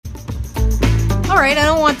All right, I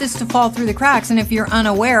don't want this to fall through the cracks. And if you're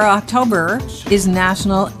unaware, October is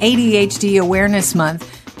National ADHD Awareness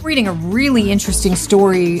Month. I'm reading a really interesting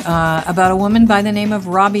story about a woman by the name of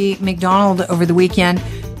Robbie McDonald over the weekend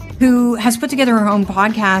who has put together her own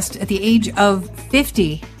podcast at the age of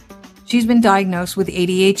 50. She's been diagnosed with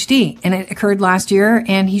ADHD, and it occurred last year,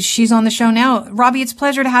 and she's on the show now. Robbie, it's a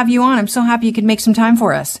pleasure to have you on. I'm so happy you could make some time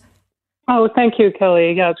for us. Oh, thank you,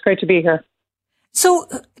 Kelly. Yeah, it's great to be here. So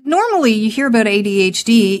normally you hear about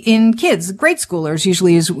ADHD in kids, grade schoolers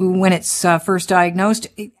usually is when it's first diagnosed.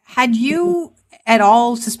 Had you at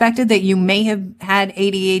all suspected that you may have had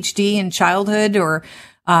ADHD in childhood or,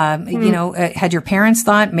 had your parents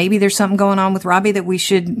thought maybe there's something going on with Robbie that we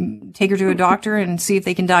should take her to a doctor and see if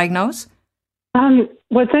they can diagnose?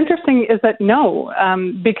 What's interesting is that no,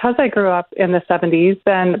 because I grew up in the 70s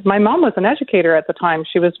and my mom was an educator at the time.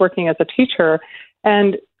 She was working as a teacher.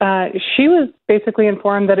 And she was basically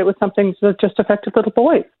informed that it was something that just affected little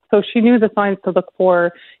boys. So she knew the signs to look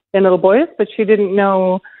for in little boys, but she didn't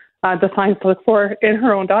know the signs to look for in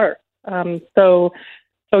her own daughter. It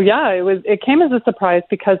came as a surprise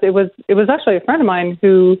because it was actually a friend of mine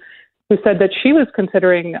who said that she was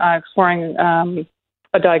considering exploring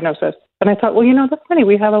a diagnosis. And I thought, well, that's funny.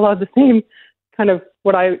 We have a lot of the same kind of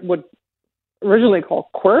what I would originally called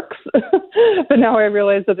quirks, but now I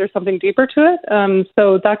realize that there's something deeper to it.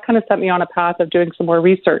 So that kind of set me on a path of doing some more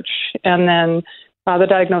research. And then the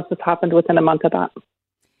diagnosis happened within a month of that.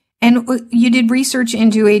 And you did research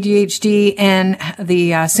into ADHD and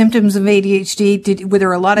the symptoms of ADHD. Were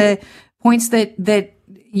there a lot of points that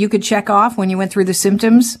you could check off when you went through the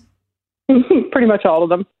symptoms? Pretty much all of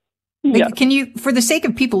them. Yeah. Can you, for the sake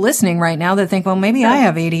of people listening right now that think, well, maybe I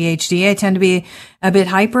have ADHD, I tend to be a bit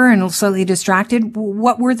hyper and slightly distracted.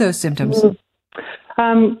 What were those symptoms? It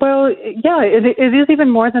is even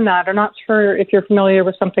more than that. I'm not sure if you're familiar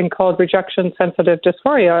with something called rejection sensitive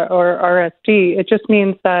dysphoria or RSD. It just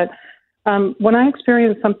means that when I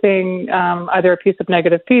experience something, either a piece of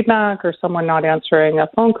negative feedback or someone not answering a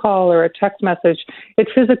phone call or a text message, it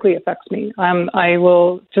physically affects me. I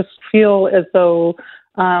will just feel as though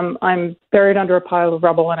I'm buried under a pile of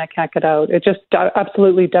rubble and I can't get out. It just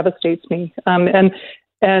absolutely devastates me. And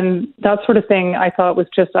that sort of thing I thought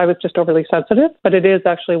I was just overly sensitive, but it is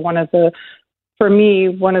actually one of the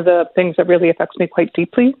things that really affects me quite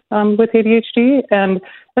deeply with ADHD. And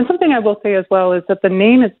something I will say as well is that the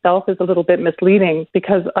name itself is a little bit misleading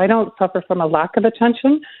because I don't suffer from a lack of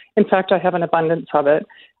attention. In fact, I have an abundance of it.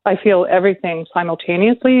 I feel everything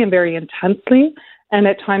simultaneously and very intensely. And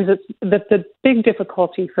at times the big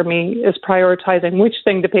difficulty for me is prioritizing which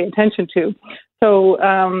thing to pay attention to. So,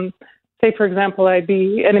 say, for example, I'd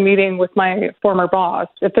be in a meeting with my former boss.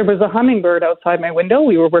 If there was a hummingbird outside my window,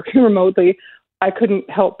 we were working remotely, I couldn't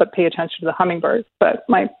help but pay attention to the hummingbird. But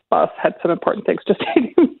my boss had some important things to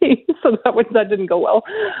say to me, so that didn't go well.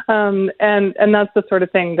 And that's the sort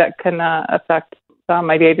of thing that can affect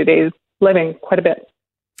my day-to-day living quite a bit.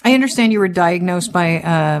 I understand you were diagnosed by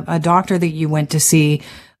a doctor that you went to see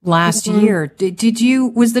last year.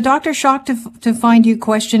 Was the doctor shocked to find you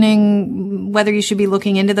questioning whether you should be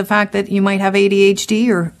looking into the fact that you might have ADHD,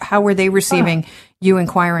 or how were they receiving you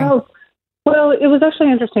inquiring? Well, it was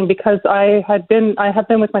actually interesting because I have been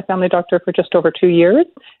with my family doctor for just over 2 years,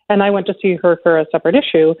 and I went to see her for a separate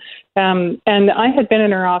issue. And I had been in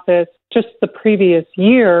her office just the previous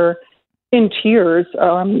year in tears,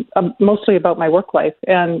 mostly about my work life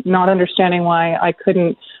and not understanding why I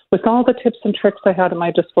couldn't, with all the tips and tricks I had at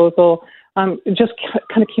my disposal, just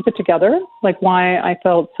kind of keep it together, like why I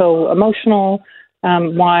felt so emotional,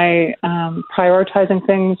 why prioritizing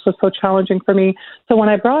things was so challenging for me. So when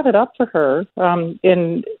I brought it up to her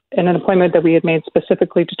in an appointment that we had made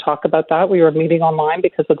specifically to talk about that, we were meeting online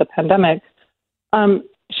because of the pandemic,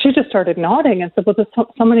 she just started nodding and said, well,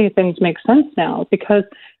 so many things make sense now because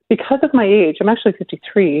of my age. I'm actually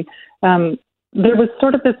 53. There was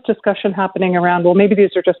sort of this discussion happening around, well, maybe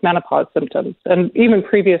these are just menopause symptoms. And even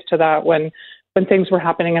previous to that, when things were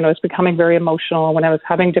happening and I was becoming very emotional, when I was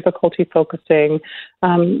having difficulty focusing,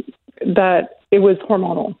 that it was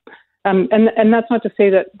hormonal. And that's not to say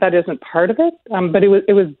that isn't part of it, but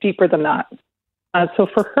it was deeper than that. So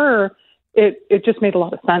for her, it just made a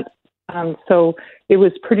lot of sense. So it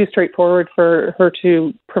was pretty straightforward for her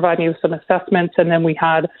to provide me with some assessments, and then we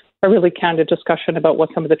had a really candid discussion about what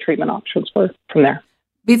some of the treatment options were from there.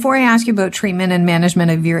 Before I ask you about treatment and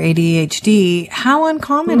management of your ADHD, how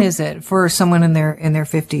uncommon is it for someone in their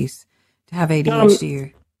 50s to have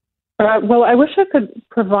ADHD? Well, I wish I could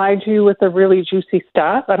provide you with a really juicy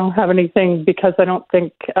stat. I don't have anything because I don't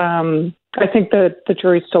think I think the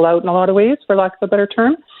jury's still out in a lot of ways, for lack of a better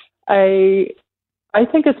term. I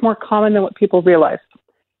think it's more common than what people realize.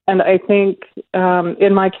 And I think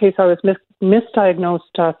in my case, I was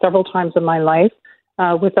misdiagnosed several times in my life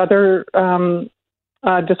with other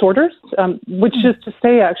disorders, which is to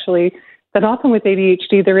say, actually, that often with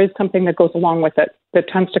ADHD, there is something that goes along with it that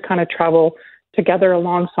tends to kind of travel together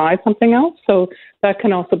alongside something else. So that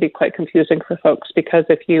can also be quite confusing for folks, because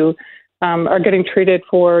if you are getting treated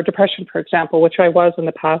for depression, for example, which I was in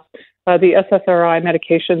the past, the SSRI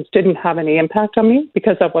medications didn't have any impact on me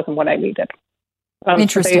because that wasn't what I needed.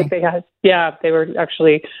 Interesting. They were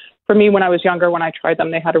actually, for me, when I was younger, when I tried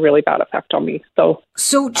them, they had a really bad effect on me. So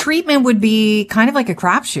treatment would be kind of like a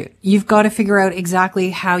crapshoot. You've got to figure out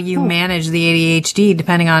exactly how you manage the ADHD,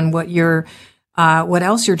 depending on what what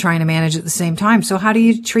else you're trying to manage at the same time. So how do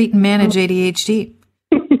you treat and manage ADHD?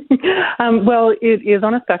 Well, it is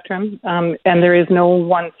on a spectrum, and there is no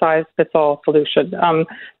one-size-fits-all solution.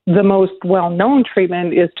 The most well-known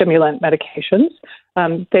treatment is stimulant medications.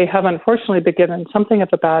 They have unfortunately been given something of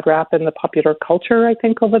a bad rap in the popular culture, I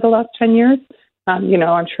think, over the last 10 years.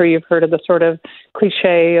 I'm sure you've heard of the sort of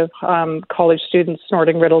cliche of college students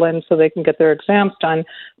snorting Ritalin so they can get their exams done.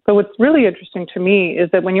 But what's really interesting to me is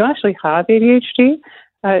that when you actually have ADHD,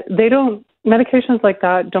 medications like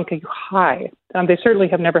that don't get you high. They certainly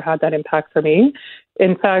have never had that impact for me.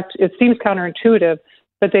 In fact, it seems counterintuitive,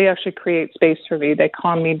 but they actually create space for me. They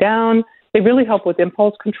calm me down. They really help with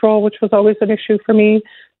impulse control, which was always an issue for me.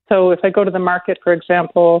 So if I go to the market, for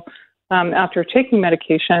example, after taking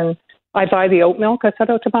medication, I buy the oat milk I set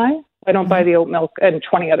out to buy. I don't buy the oat milk and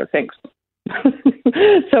 20 other things.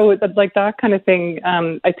 So like that kind of thing,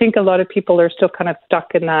 I think a lot of people are still kind of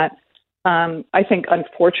stuck in that, I think,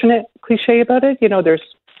 unfortunate cliche about it. There's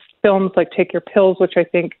films like Take Your Pills, which I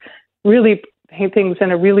think really paint things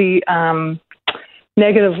in a really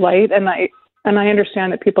negative light. And I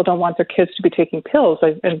understand that people don't want their kids to be taking pills.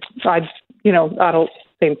 Adults,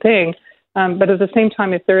 same thing. But at the same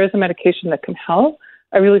time, if there is a medication that can help,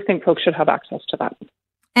 I really think folks should have access to that.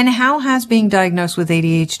 And how has being diagnosed with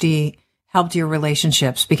ADHD helped your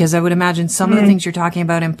relationships? Because I would imagine some of the things you're talking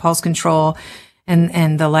about, impulse control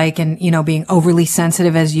and the like, and, being overly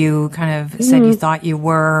sensitive, as you kind of said you thought you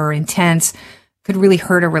were, or intense, could really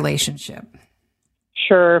hurt a relationship.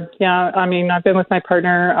 Sure. Yeah. I mean, I've been with my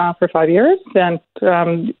partner for 5 years,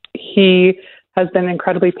 and he has been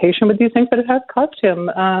incredibly patient with these things, but it has caused him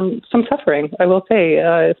some suffering, I will say,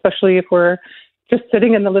 especially if we're just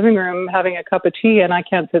sitting in the living room having a cup of tea and I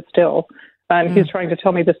can't sit still. And he's trying to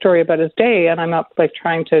tell me the story about his day, and I'm up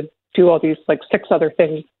trying to do all these 6 other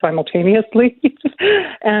things simultaneously.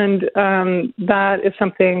 And that is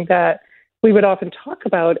something that we would often talk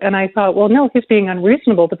about. And I thought, well, no, he's being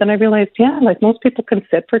unreasonable. But then I realized, most people can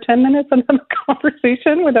sit for 10 minutes and have a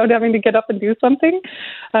conversation without having to get up and do something.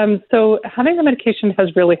 So having the medication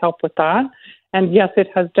has really helped with that. And yes, it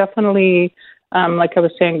has definitely, like I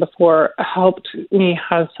was saying before, helped me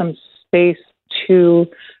have some space to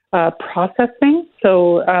process things.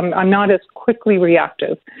 So I'm not as quickly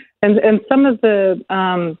reactive. And some of the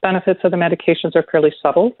benefits of the medications are fairly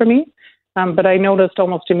subtle for me. But I noticed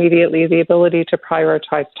almost immediately the ability to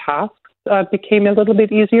prioritize tasks became a little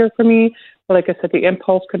bit easier for me. Like I said, the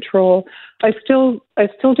impulse control. I still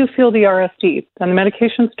do feel the RSD, and the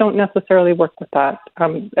medications don't necessarily work with that.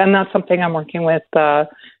 And that's something I'm working with.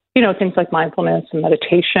 Things like mindfulness and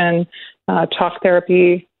meditation, talk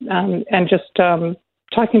therapy, and just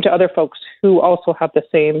talking to other folks who also have the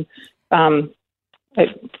same.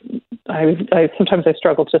 I sometimes I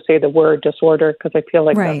struggle to say the word disorder because I feel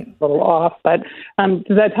like that's a little off, but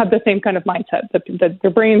that have the same kind of mindset, that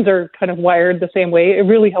their brains are kind of wired the same way. It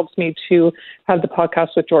really helps me to have the podcast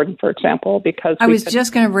with Jordan, for example, because I was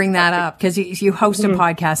just going to bring that up, because you host a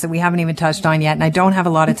podcast that we haven't even touched on yet, and I don't have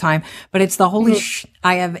a lot of time, but it's the Holy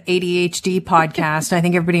I Have ADHD podcast. I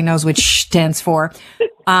think everybody knows what sh stands for.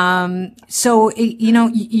 So,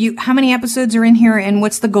 how many episodes are in here, and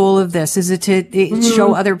what's the goal of this? Is it to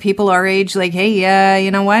show other people our age, like, hey,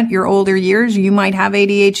 you know what, your older years, you might have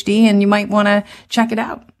ADHD and you might want to check it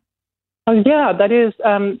out? Oh, yeah, that is,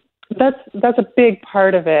 that's a big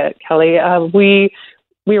part of it, Kelly.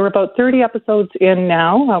 We were about 30 episodes in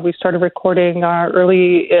now. We started recording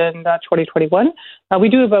early in 2021. We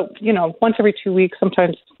do about, once every 2 weeks,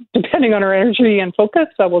 sometimes depending on our energy and focus.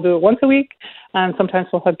 We'll do it once a week, and sometimes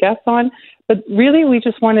we'll have guests on. But really, we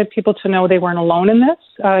just wanted people to know they weren't alone in this,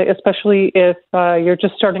 especially if you're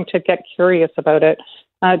just starting to get curious about it.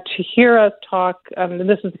 To hear us talk, and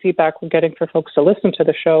this is the feedback we're getting for folks to listen to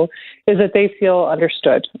the show, is that they feel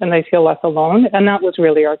understood and they feel less alone. And that was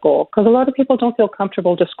really our goal, because a lot of people don't feel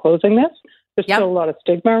comfortable disclosing this. There's still a lot of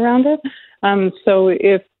stigma around it. So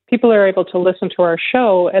if people are able to listen to our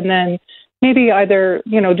show and then maybe either,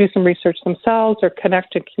 do some research themselves or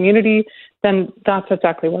connect to community, then that's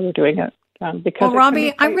exactly why we're doing it. Because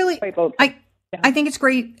Robbie, I think it's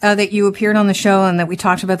great that you appeared on the show and that we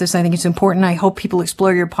talked about this. I think it's important. I hope people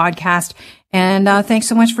explore your podcast. And thanks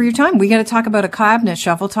so much for your time. We got to talk about a cabinet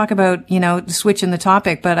shuffle, talk about, the switch in the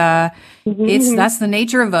topic, but that's the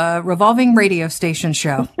nature of a revolving radio station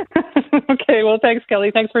show. Okay, well, thanks,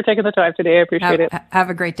 Kelly. Thanks for taking the time today. I appreciate it. Have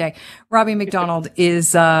a great day. Robbie McDonald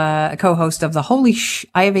is a co-host of the Holy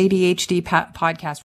I Have ADHD podcast.